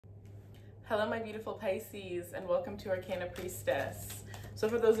Hello, my beautiful Pisces, and welcome to Arcana Priestess. So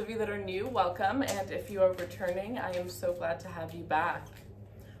for those of you that are new, welcome, and if you are returning, I am so glad to have you back.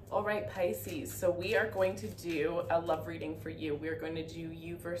 All right, Pisces, so we are going to do a love reading for you. We are going to do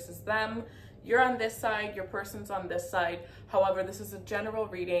you versus them. You're on this side, your person's on this side. However, this is a general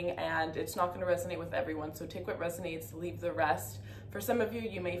reading and it's not going to resonate with everyone, so take what resonates, leave the rest. For some of you,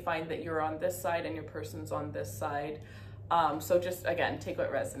 you may find that you're on this side and your person's on this side. So just, again, take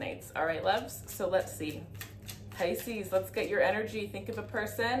what resonates. All right, loves? So let's see. Pisces, let's get your energy. Think of a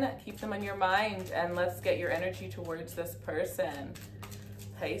person, keep them on your mind, and let's get your energy towards this person.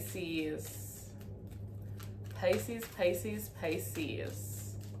 Pisces. Pisces, Pisces,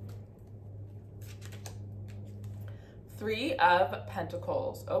 Pisces. Three of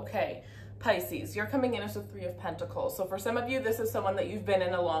Pentacles. Okay. Pisces, you're coming in as a Three of Pentacles. So for some of you, this is someone that you've been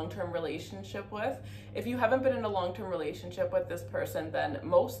in a long-term relationship with. If you haven't been in a long-term relationship with this person, then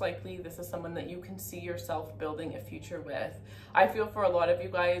most likely this is someone that you can see yourself building a future with. I feel for a lot of you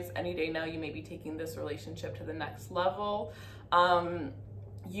guys, any day now, you may be taking this relationship to the next level.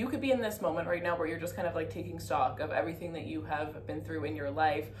 You could be in this moment right now where you're just kind of like taking stock of everything that you have been through in your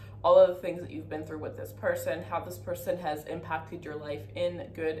life, all of the things that you've been through with this person, how this person has impacted your life in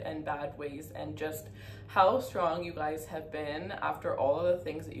good and bad ways, and just how strong you guys have been after all of the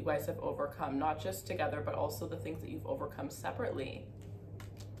things that you guys have overcome, not just together, but also the things that you've overcome separately.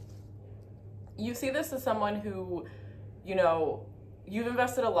 You see this as someone who, you know, you've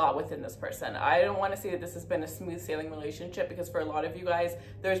invested a lot within this person. I don't want to say that this has been a smooth sailing relationship, because for a lot of you guys,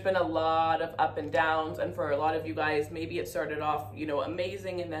 there's been a lot of up and downs. And for a lot of you guys, maybe it started off, you know,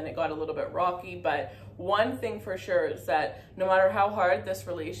 amazing and then it got a little bit rocky. But one thing for sure is that no matter how hard this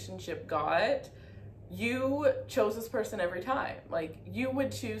relationship got, you chose this person every time. Like, you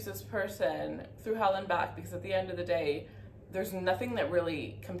would choose this person through hell and back, because at the end of the day, there's nothing that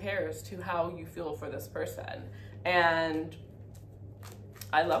really compares to how you feel for this person. And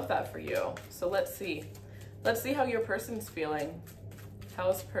I love that for you. So let's see. Let's see how your person's feeling.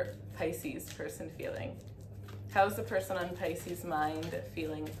 How's Pisces person feeling? How's the person on Pisces mind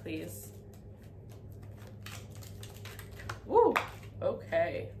feeling, please? Woo,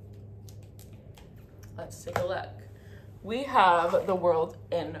 okay. Let's take a look. We have the World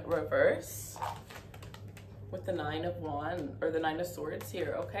in reverse with the Nine of Wands, or the Nine of Swords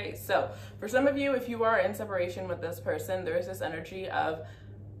here. Okay, so for some of you, if you are in separation with this person, there's this energy of,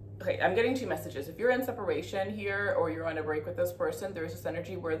 okay, I'm getting two messages. If you're in separation here or you're on a break with this person, there's this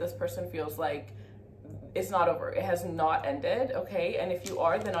energy where this person feels like it's not over. It has not ended, okay? And if you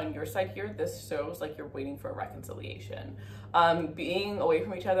are, then on your side here, this shows like you're waiting for a reconciliation. Being away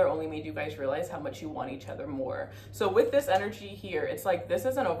from each other only made you guys realize how much you want each other more. So with this energy here, it's like this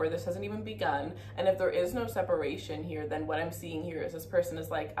isn't over, this hasn't even begun. And if there is no separation here, then what I'm seeing here is this person is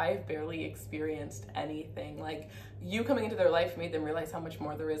like, I've barely experienced anything. Like, you coming into their life made them realize how much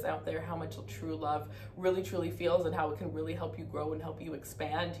more there is out there, how much true love really truly feels, and how it can really help you grow and help you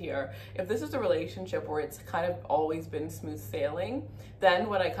expand here. If this is a relationship where it's kind of always been smooth sailing, then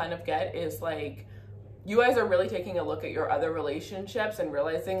what I kind of get is like, you guys are really taking a look at your other relationships and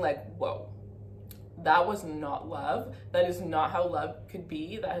realizing like, whoa, that was not love. That is not how love could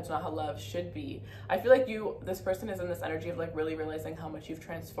be. That is not how love should be. I feel like this person is in this energy of like really realizing how much you've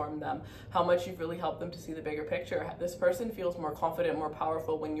transformed them, how much you've really helped them to see the bigger picture. This person feels more confident, more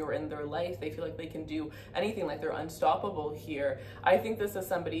powerful when you're in their life. They feel like they can do anything, like they're unstoppable here. I think this is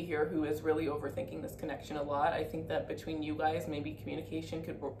somebody here who is really overthinking this connection a lot. I think that between you guys, maybe communication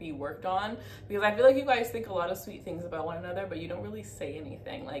could be worked on, because I feel like you guys think a lot of sweet things about one another, but you don't really say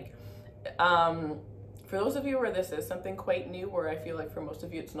anything. Like, for those of you where this is something quite new, where I feel like for most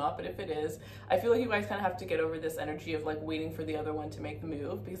of you it's not, but if it is, I feel like you guys kind of have to get over this energy of like waiting for the other one to make the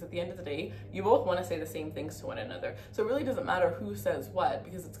move, because at the end of the day, you both want to say the same things to one another. So it really doesn't matter who says what,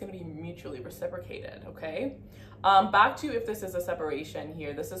 because it's going to be mutually reciprocated, okay? Back to if this is a separation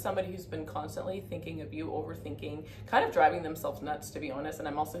here, this is somebody who's been constantly thinking of you, overthinking, kind of driving themselves nuts, to be honest. And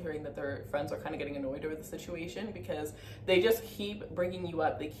I'm also hearing that their friends are kind of getting annoyed over the situation, because they just keep bringing you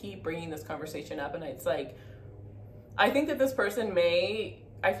up. They keep bringing this conversation up. And it's like, I think that this person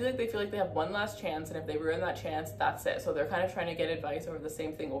I feel like they feel like they have one last chance, and if they ruin that chance, that's it. So they're kind of trying to get advice over the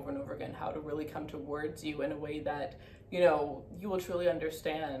same thing over and over again, how to really come towards you in a way that, you know, you will truly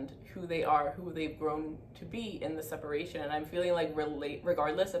understand who they are, who they've grown to be in the separation. And I'm feeling like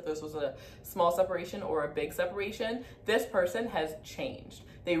regardless if this was a small separation or a big separation, this person has changed.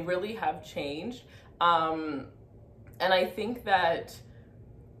 They really have changed. And I think that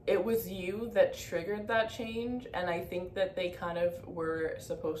it was you that triggered that change, and I think that they kind of were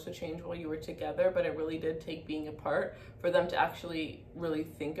supposed to change while you were together, but it really did take being apart for them to actually really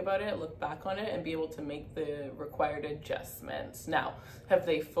think about it, look back on it, and be able to make the required adjustments. Now, have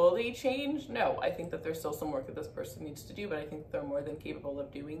they fully changed? No, I think that there's still some work that this person needs to do, but I think they're more than capable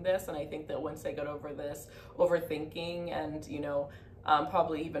of doing this, and I think that once they got over this overthinking and, you know,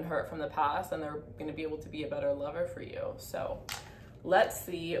 probably even hurt from the past, and they're going to be able to be a better lover for you. So let's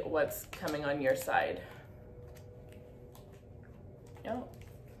see what's coming on your side. Oh,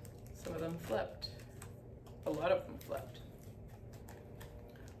 some of them flipped. A lot of them flipped.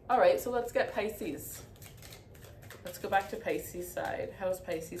 All right, so let's get Pisces. Let's go back to Pisces side. How's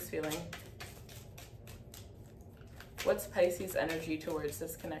Pisces feeling? What's Pisces energy towards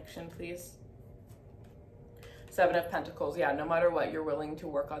this connection, please? Seven of Pentacles. Yeah, no matter what, you're willing to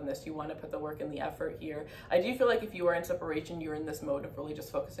work on this. You want to put the work and the effort here. I do feel like if you are in separation, you're in this mode of really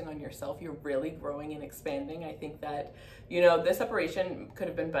just focusing on yourself. You're really growing and expanding. I think that, you know, this separation could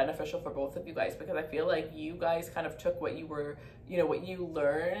have been beneficial for both of you guys, because I feel like you guys kind of took what you were, you know, what you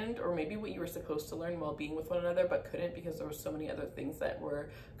learned, or maybe what you were supposed to learn while being with one another, but couldn't because there were so many other things that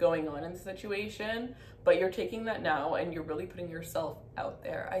were going on in the situation. But you're taking that now and you're really putting yourself out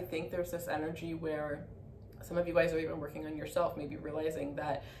there. I think there's this energy where some of you guys are even working on yourself, maybe realizing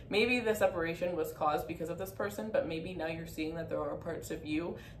that maybe the separation was caused because of this person, but maybe now you're seeing that there are parts of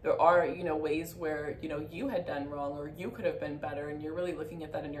you, there are, you know, ways where, you know, you had done wrong or you could have been better, and you're really looking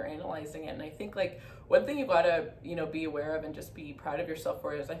at that and you're analyzing it. And I think, like, one thing you gotta, you know, be aware of and just be proud of yourself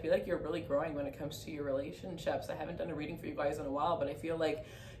for is I feel like you're really growing when it comes to your relationships. I haven't done a reading for you guys in a while, but I feel like,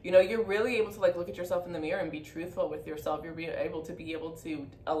 you know, you're really able to, like, look at yourself in the mirror and be truthful with yourself. You're able to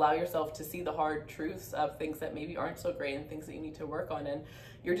allow yourself to see the hard truths of things that maybe aren't so great and things that you need to work on. And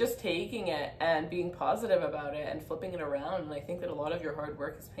you're just taking it and being positive about it and flipping it around. And I think that a lot of your hard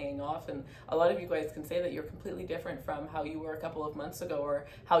work is paying off. And a lot of you guys can say that you're completely different from how you were a couple of months ago or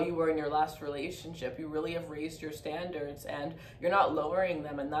how you were in your last relationship. You really have raised your standards and you're not lowering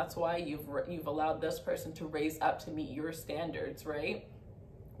them. And that's why you've allowed this person to raise up to meet your standards, right?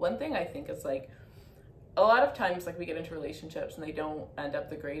 One thing I think is, like, a lot of times, like, we get into relationships and they don't end up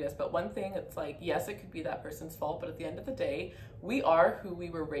the greatest, but one thing, it's like, yes, it could be that person's fault, but at the end of the day, we are who we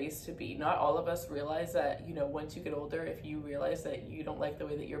were raised to be. Not all of us realize that, you know, once you get older, if you realize that you don't like the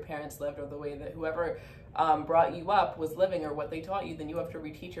way that your parents lived or the way that whoever brought you up was living or what they taught you, then you have to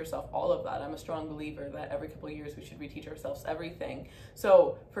reteach yourself all of that. I'm a strong believer that every couple of years we should reteach ourselves everything.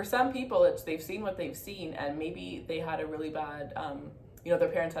 So for some people, they've seen what they've seen, and maybe they had a really bad you know, their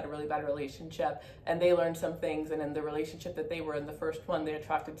parents had a really bad relationship and they learned some things, and in the relationship that they were in, the first one, they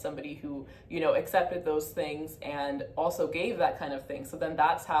attracted somebody who, you know, accepted those things and also gave that kind of thing. So then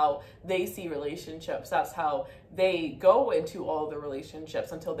that's how they see relationships. That's how they go into all the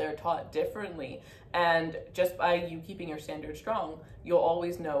relationships until they're taught differently. And just by you keeping your standards strong, you'll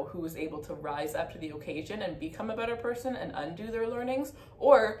always know who is able to rise up to the occasion and become a better person and undo their learnings,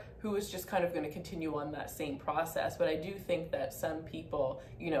 or who is just kind of going to continue on that same process. But I do think that some people,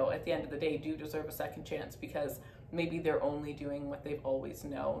 you know, at the end of the day do deserve a second chance, because maybe they're only doing what they've always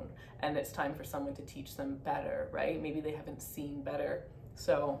known and it's time for someone to teach them better, right? Maybe they haven't seen better.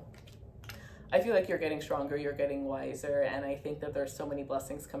 So I feel like you're getting stronger, you're getting wiser, and I think that there's so many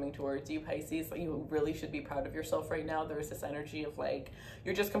blessings coming towards you, Pisces. You really should be proud of yourself right now. There's this energy of, like,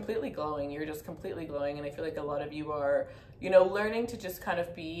 you're just completely glowing. You're just completely glowing, and I feel like a lot of you are, you know, learning to just kind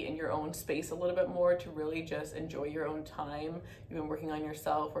of be in your own space a little bit more, to really just enjoy your own time. You've been working on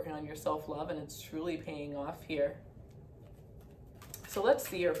yourself, working on your self-love, and it's truly paying off here. So let's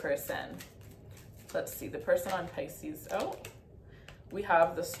see your person. Let's see the person on Pisces. Oh, we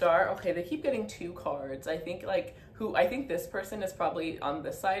have the Star. Okay, they keep getting two cards. I think, like, I think this person is probably on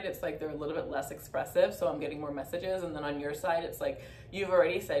this side. It's like they're a little bit less expressive, so I'm getting more messages. And then on your side, it's like you've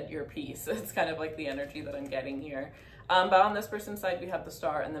already said your piece. It's kind of like the energy that I'm getting here. But on this person's side, we have the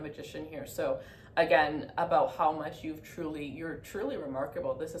Star and the Magician here. So again, about how much you're truly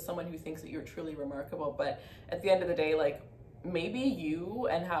remarkable. This is someone who thinks that you're truly remarkable, but at the end of the day, like, maybe you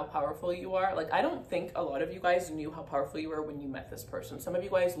and how powerful you are. Like, I don't think a lot of you guys knew how powerful you were when you met this person. Some of you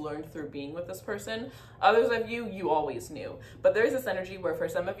guys learned through being with this person. Others of you, you always knew. But there's this energy where for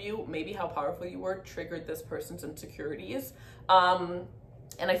some of you, maybe how powerful you were triggered this person's insecurities. And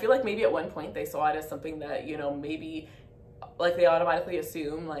I feel like maybe at one point they saw it as something that, you know, maybe, like, they automatically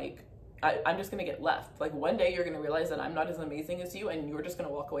assume, like, I'm just gonna get left. Like, one day you're gonna realize that I'm not as amazing as you and you're just gonna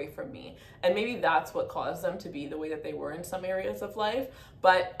walk away from me. And maybe that's what caused them to be the way that they were in some areas of life.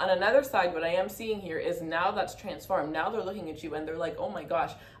 But on another side, what I am seeing here is now that's transformed. Now they're looking at you and they're like, oh my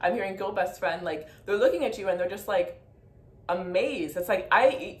gosh, I'm hearing go best friend. Like, they're looking at you and they're just like, amazed. It's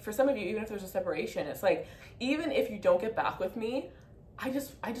like, for some of you, even if there's a separation, it's like, even if you don't get back with me, I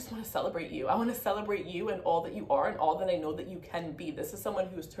just want to celebrate you. I want to celebrate you and all that you are and all that I know that you can be. This is someone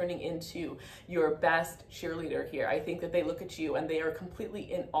who is turning into your best cheerleader here. I think that they look at you and they are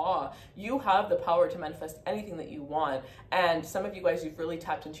completely in awe. You have the power to manifest anything that you want. And some of you guys, you've really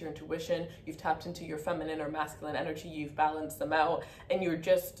tapped into your intuition. You've tapped into your feminine or masculine energy. You've balanced them out and you're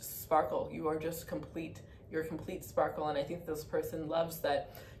just sparkle. You are just complete. You're a complete sparkle. And I think this person loves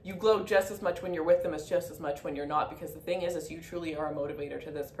that you glow just as much when you're with them as just as much when you're not, because the thing is you truly are a motivator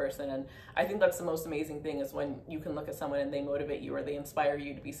to this person. And I think that's the most amazing thing, is when you can look at someone and they motivate you or they inspire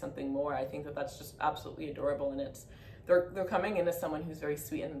you to be something more. I think that that's just absolutely adorable. And they're coming in as someone who's very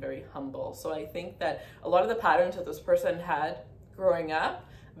sweet and very humble. So I think that a lot of the patterns that this person had growing up,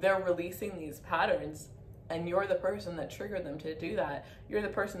 they're releasing these patterns. And you're the person that triggered them to do that. You're the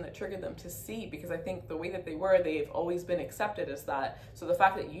person that triggered them to see, because I think the way that they were, they've always been accepted as that. So the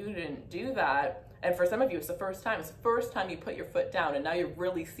fact that you didn't do that, and for some of you, it's the first time. It's the first time you put your foot down, and now you're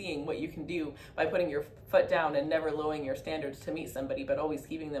really seeing what you can do by putting your foot down and never lowering your standards to meet somebody, but always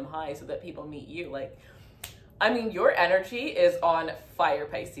keeping them high so that people meet you. Like, I mean, your energy is on fire,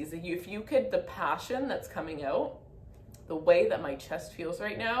 Pisces. If you could, the passion that's coming out, the way that my chest feels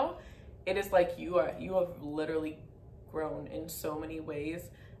right now, it is like you have literally grown in so many ways,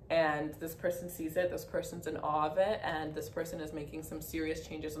 and this person sees it, this person's in awe of it, and this person is making some serious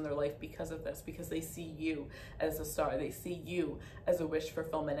changes in their life because of this, because they see you as a star, they see you as a wish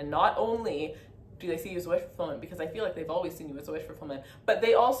fulfillment. And not only do they see you as a wish fulfillment, because I feel like they've always seen you as a wish fulfillment, but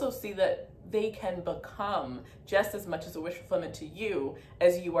they also see that they can become just as much as a wish fulfillment to you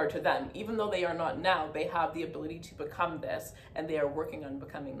as you are to them. Even though they are not now, they have the ability to become this, and they are working on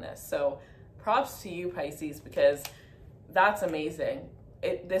becoming this. So props to you, Pisces, because that's amazing.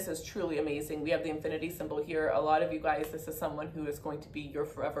 This is truly amazing. We have the infinity symbol here. A lot of you guys, this is someone who is going to be your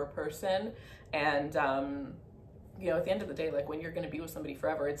forever person. And you know, at the end of the day, like, when you're going to be with somebody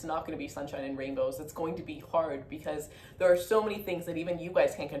forever, it's not going to be sunshine and rainbows. It's going to be hard, because there are so many things that even you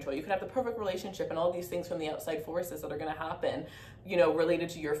guys can't control. You can have the perfect relationship and all these things from the outside forces that are going to happen, you know, related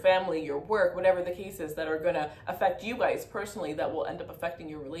to your family, your work, whatever the case is, that are going to affect you guys personally, that will end up affecting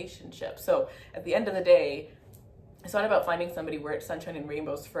your relationship. So at the end of the day, it's not about finding somebody where it's sunshine and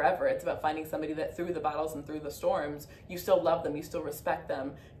rainbows forever. It's about finding somebody that through the battles and through the storms, you still love them, you still respect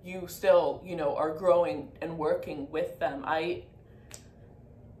them, you still, you know, are growing and working with them. I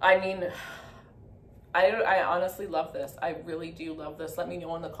mean, I honestly love this. I really do love this. Let me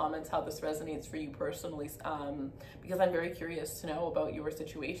know in the comments how this resonates for you personally, because I'm very curious to know about your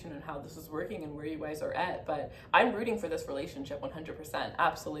situation and how this is working and where you guys are at. But I'm rooting for this relationship 100%.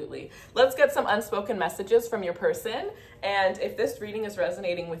 Absolutely. Let's get some unspoken messages from your person. And if this reading is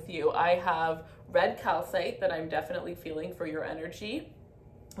resonating with you, I have red calcite that I'm definitely feeling for your energy.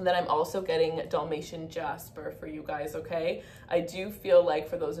 And then I'm also getting Dalmatian jasper for you guys, okay? I do feel like,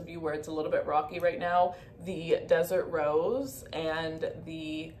 for those of you where it's a little bit rocky right now, the desert rose and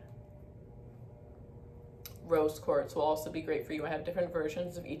the rose quartz will also be great for you. I have different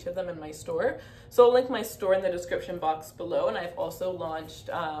versions of each of them in my store. So I'll link my store in the description box below. And I've also launched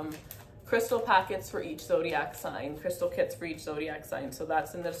crystal packets for each zodiac sign, crystal kits for each zodiac sign. So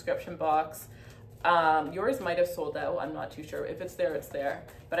that's in the description box. Yours might have sold out. I'm not too sure. If it's there, it's there.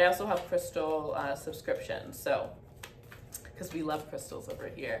 But I also have crystal subscriptions. So, because we love crystals over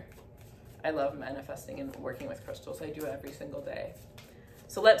here. I love manifesting and working with crystals. I do it every single day.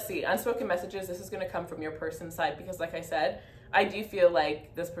 So let's see. Unspoken messages. This is going to come from your person's side, because like I said, I do feel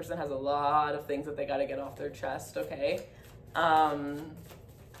like this person has a lot of things that they got to get off their chest. Okay.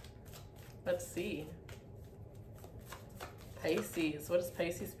 Let's see. Pisces, what does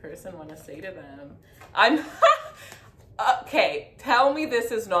Pisces person want to say to them? Okay, tell me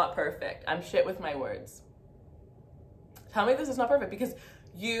this is not perfect. I'm shit with my words. Tell me this is not perfect, because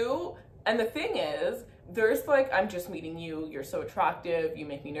you, and the thing is, there's like, I'm just meeting you, you're so attractive, you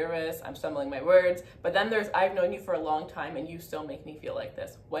make me nervous, I'm stumbling my words, but then there's, I've known you for a long time and you still make me feel like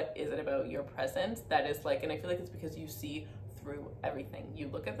this. What is it about your presence that is like, and I feel like it's because you see through everything. You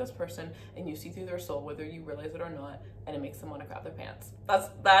look at this person and you see through their soul, whether you realize it or not, and it makes them want to grab their pants.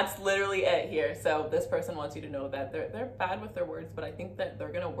 That's literally it here. So this person wants you to know that they're bad with their words, but I think that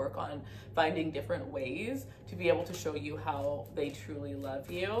they're going to work on finding different ways to be able to show you how they truly love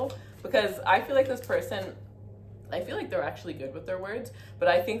you. Because I feel like this person, I feel like they're actually good with their words, but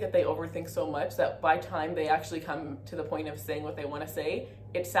I think that they overthink so much that by the time they actually come to the point of saying what they want to say,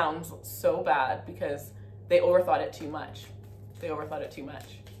 it sounds so bad because they overthought it too much. They overthought it too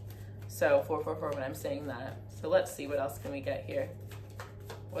much. So 444 when I'm saying that. So let's see, what else can we get here?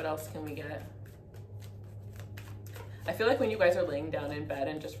 What else can we get? I feel like when you guys are laying down in bed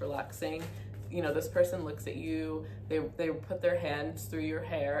and just relaxing, you know, this person looks at you, they put their hands through your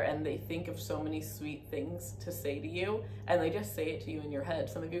hair and they think of so many sweet things to say to you, and they just say it to you in your head.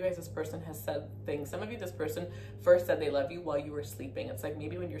 Some of you guys, this person has said things. Some of you, this person first said they love you while you were sleeping. It's like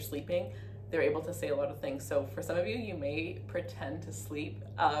maybe when you're sleeping, they're able to say a lot of things. So for some of you, you may pretend to sleep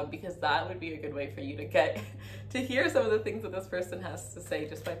because that would be a good way for you to get to hear some of the things that this person has to say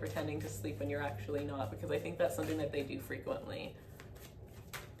just by pretending to sleep when you're actually not, because I think that's something that they do frequently.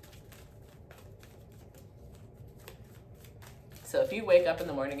 So if you wake up in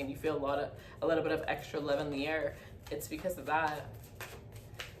the morning and you feel a little bit of extra love in the air, it's because of that.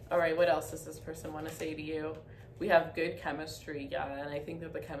 All right, what else does this person want to say to you? We have good chemistry, yeah, and I think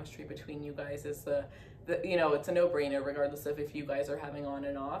that the chemistry between you guys is you know, it's a no-brainer regardless of if you guys are having on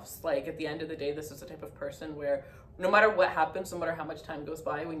and offs. Like, at the end of the day, this is the type of person where no matter what happens, no matter how much time goes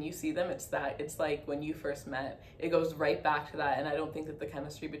by, when you see them, it's like when you first met. It goes right back to that, and I don't think that the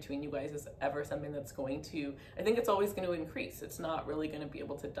chemistry between you guys is ever something that's going to, I think it's always going to increase. It's not really going to be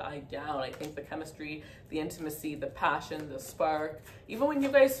able to die down. I think the chemistry, the intimacy, the passion, the spark, even when you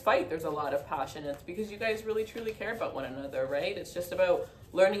guys fight, there's a lot of passion. It's because you guys really truly care about one another, right? It's just about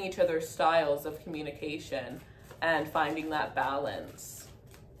learning each other's styles of communication and finding that balance.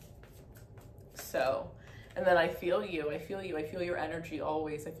 So, and then I feel you, I feel your energy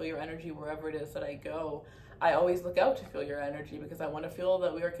always. I feel your energy wherever it is that I go. I always look out to feel your energy because I want to feel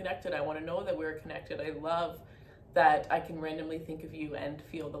that we are connected. I want to know that we're connected. I love that I can randomly think of you and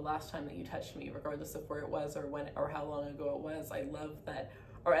feel the last time that you touched me, regardless of where it was or when or how long ago it was. I love that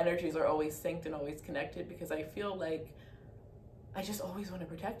our energies are always synced and always connected, because I feel like I just always want to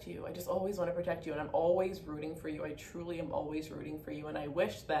protect you. I just always want to protect you, and I'm always rooting for you. I truly am always rooting for you, and I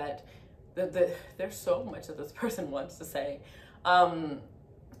wish that there's so much that this person wants to say. And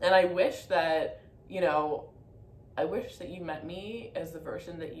I wish that, you know, I wish that you met me as the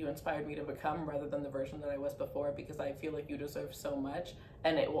version that you inspired me to become rather than the version that I was before, because I feel like you deserve so much,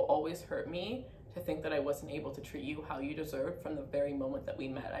 and it will always hurt me to think that I wasn't able to treat you how you deserved from the very moment that we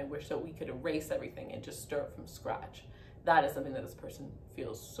met. I wish that we could erase everything and just start from scratch. That is something that this person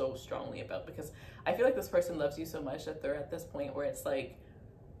feels so strongly about, because I feel like this person loves you so much that they're at this point where it's like,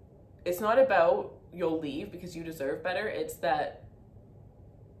 it's not about you'll leave because you deserve better. It's that,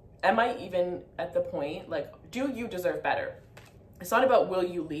 am I even at the point, like, do you deserve better? It's not about will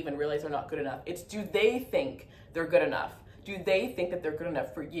you leave and realize they're not good enough. It's do they think they're good enough? Do they think that they're good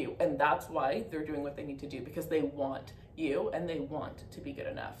enough for you? And that's why they're doing what they need to do, because they want you and they want to be good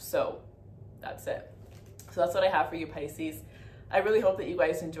enough. So that's it. So that's what I have for you, Pisces. I really hope that you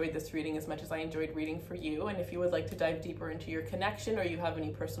guys enjoyed this reading as much as I enjoyed reading for you. And if you would like to dive deeper into your connection, or you have any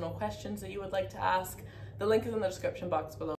personal questions that you would like to ask, the link is in the description box below.